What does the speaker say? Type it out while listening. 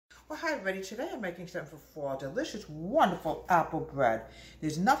Well, hi everybody. Today I'm making something for fall. Delicious, wonderful apple bread.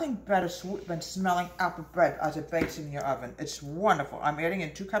 There's nothing better sweet than smelling apple bread as it bakes in your oven. It's wonderful. I'm adding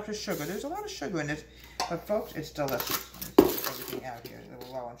in 2 cups of sugar. There's a lot of sugar in this, but folks, it's delicious. Let me get everything out here. A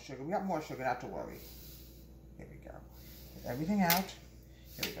little low on sugar. We got more sugar, not to worry. Here we go. Get everything out.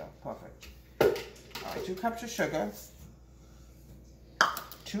 Here we go. Perfect. All right, 2 cups of sugar.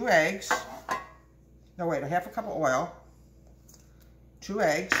 2 eggs. No, wait, a half a cup of oil. 2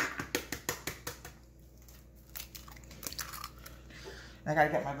 eggs. I gotta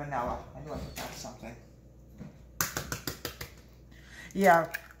get my vanilla. I knew I forgot something. Yeah,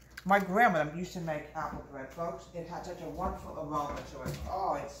 my grandmother used to make apple bread, folks. It had such a wonderful aroma to it.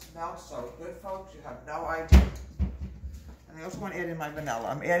 Oh, it smelled so good, folks. You have no idea. And I also want to add in my vanilla.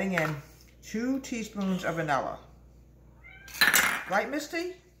 I'm adding in 2 teaspoons of vanilla. Right,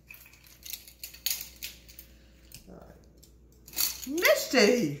 Misty?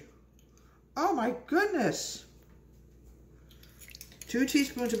 Misty! Oh my goodness. 2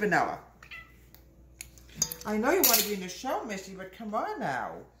 teaspoons of vanilla. I know you want to be in the show, Misty, but come on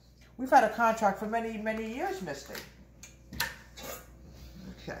now. We've had a contract for many, many years, Misty.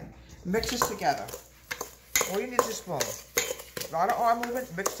 Okay. Mix this together. All you need is a spoon. A lot of arm movement,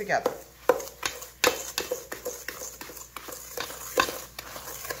 mix together.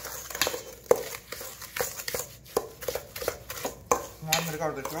 Now I'm going to go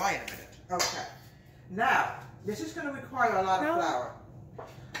to the dry in a minute. Okay. Now, this is going to require a lot of flour.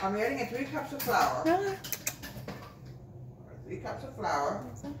 I'm adding in 3 cups of flour. 3 cups of flour.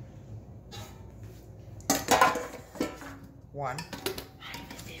 1.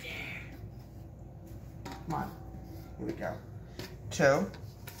 Come on. Here we go. 2.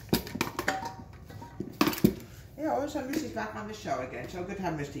 Yeah, all of a sudden Misty's back on the show again. So good to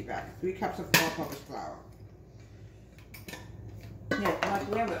have Misty back. 3 cups of all-purpose flour. Yeah, my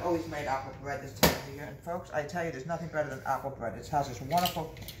grandma always made apple bread this time of year. And folks, I tell you, there's nothing better than apple bread. It has this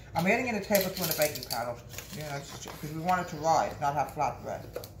wonderful... I'm adding in a tablespoon of baking powder. You know, because we want it to rise, not have flat bread.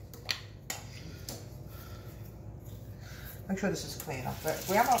 Make sure this is clean.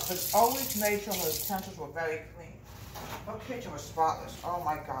 Grandma has always made sure her utensils were very clean. Her kitchen was spotless. Oh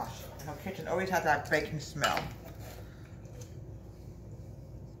my gosh. And her kitchen always had that baking smell.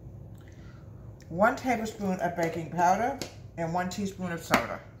 1 tablespoon of baking powder and 1 teaspoon of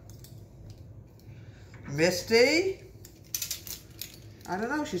soda. Misty? I don't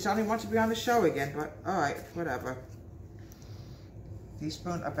know, she suddenly wants to be on the show again, but alright, whatever.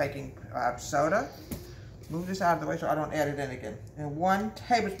 Teaspoon of baking soda. Move this out of the way so I don't add it in again. And 1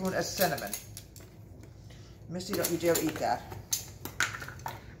 tablespoon of cinnamon. Misty, don't you dare eat that.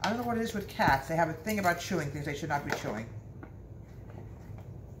 I don't know what it is with cats. They have a thing about chewing things they should not be chewing.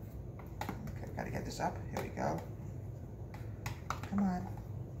 Okay, gotta get this up. Here we go. Come on.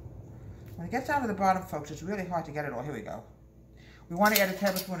 When it gets down to the bottom, folks, it's really hard to get it all. Here we go. We want to add a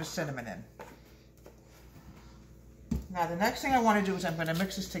tablespoon of cinnamon in. Now, the next thing I want to do is I'm going to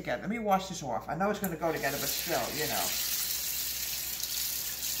mix this together. Let me wash this off. I know it's going to go together, but still, you know.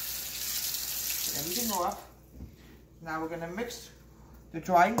 Get everything off. Now we're going to mix the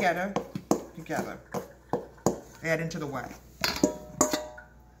dry and getter together. Add into the wet.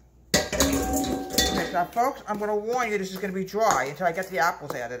 Okay, now folks, I'm going to warn you this is going to be dry until I get the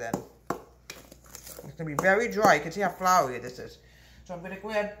apples added in. It's going to be very dry. You can see how floury this is. So I'm going to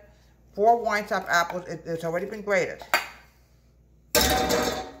grab 4 Winesap apples. It's already been grated.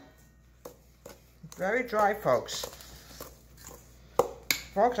 Very dry, folks.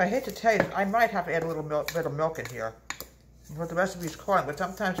 Folks, I hate to tell you, I might have to add a little milk in here. What the recipe's calling, but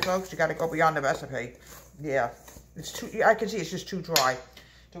sometimes, folks, you got to go beyond the recipe. Yeah, it's too. I can see it's just too dry.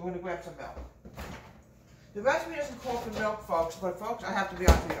 So we're going to grab some milk. The recipe doesn't call for milk, folks, but folks, I have to be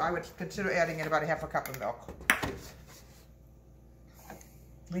honest with you, I would consider adding in about a half a cup of milk.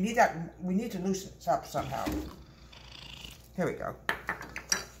 We need that. We need to loosen this up somehow. Here we go.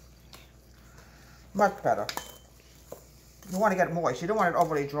 Much better. You want to get it moist. You don't want it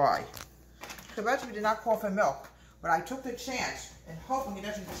overly dry. The recipe did not call for milk, but I took the chance and hoping it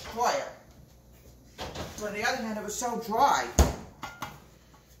doesn't destroy it. But on the other hand, it was so dry.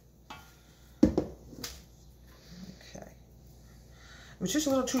 Okay. It was just a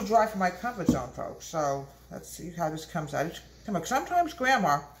little too dry for my comfort zone, folks. So let's see how this comes out. Sometimes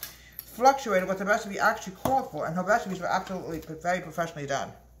Grandma fluctuated what the recipe actually called for, and her recipes were absolutely very professionally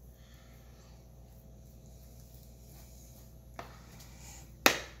done.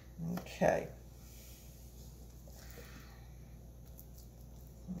 Okay.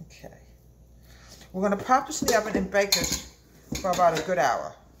 Okay. We're going to pop this in the oven and bake this for about a good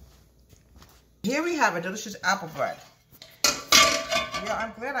hour. Here we have a delicious apple bread. Yeah,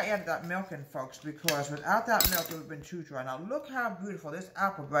 I'm glad I added that milk in, folks, because without that milk, it would have been too dry. Now, look how beautiful this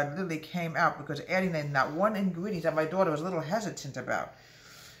apple bread literally came out because adding in that one ingredient that my daughter was a little hesitant about.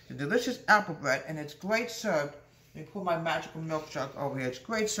 The delicious apple bread, and it's great served. Let me put my magical milk jug over here. It's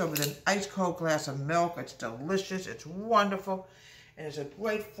great served with an ice cold glass of milk. It's delicious. It's wonderful. And it's a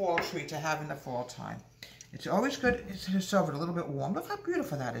great fall treat to have in the fall time. It's always good to serve it a little bit warm. Look how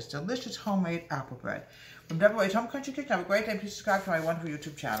beautiful that is. Delicious homemade apple bread. From Deborah Ray's Home Country Kitchen, have a great day. Please subscribe to my wonderful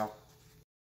YouTube channel.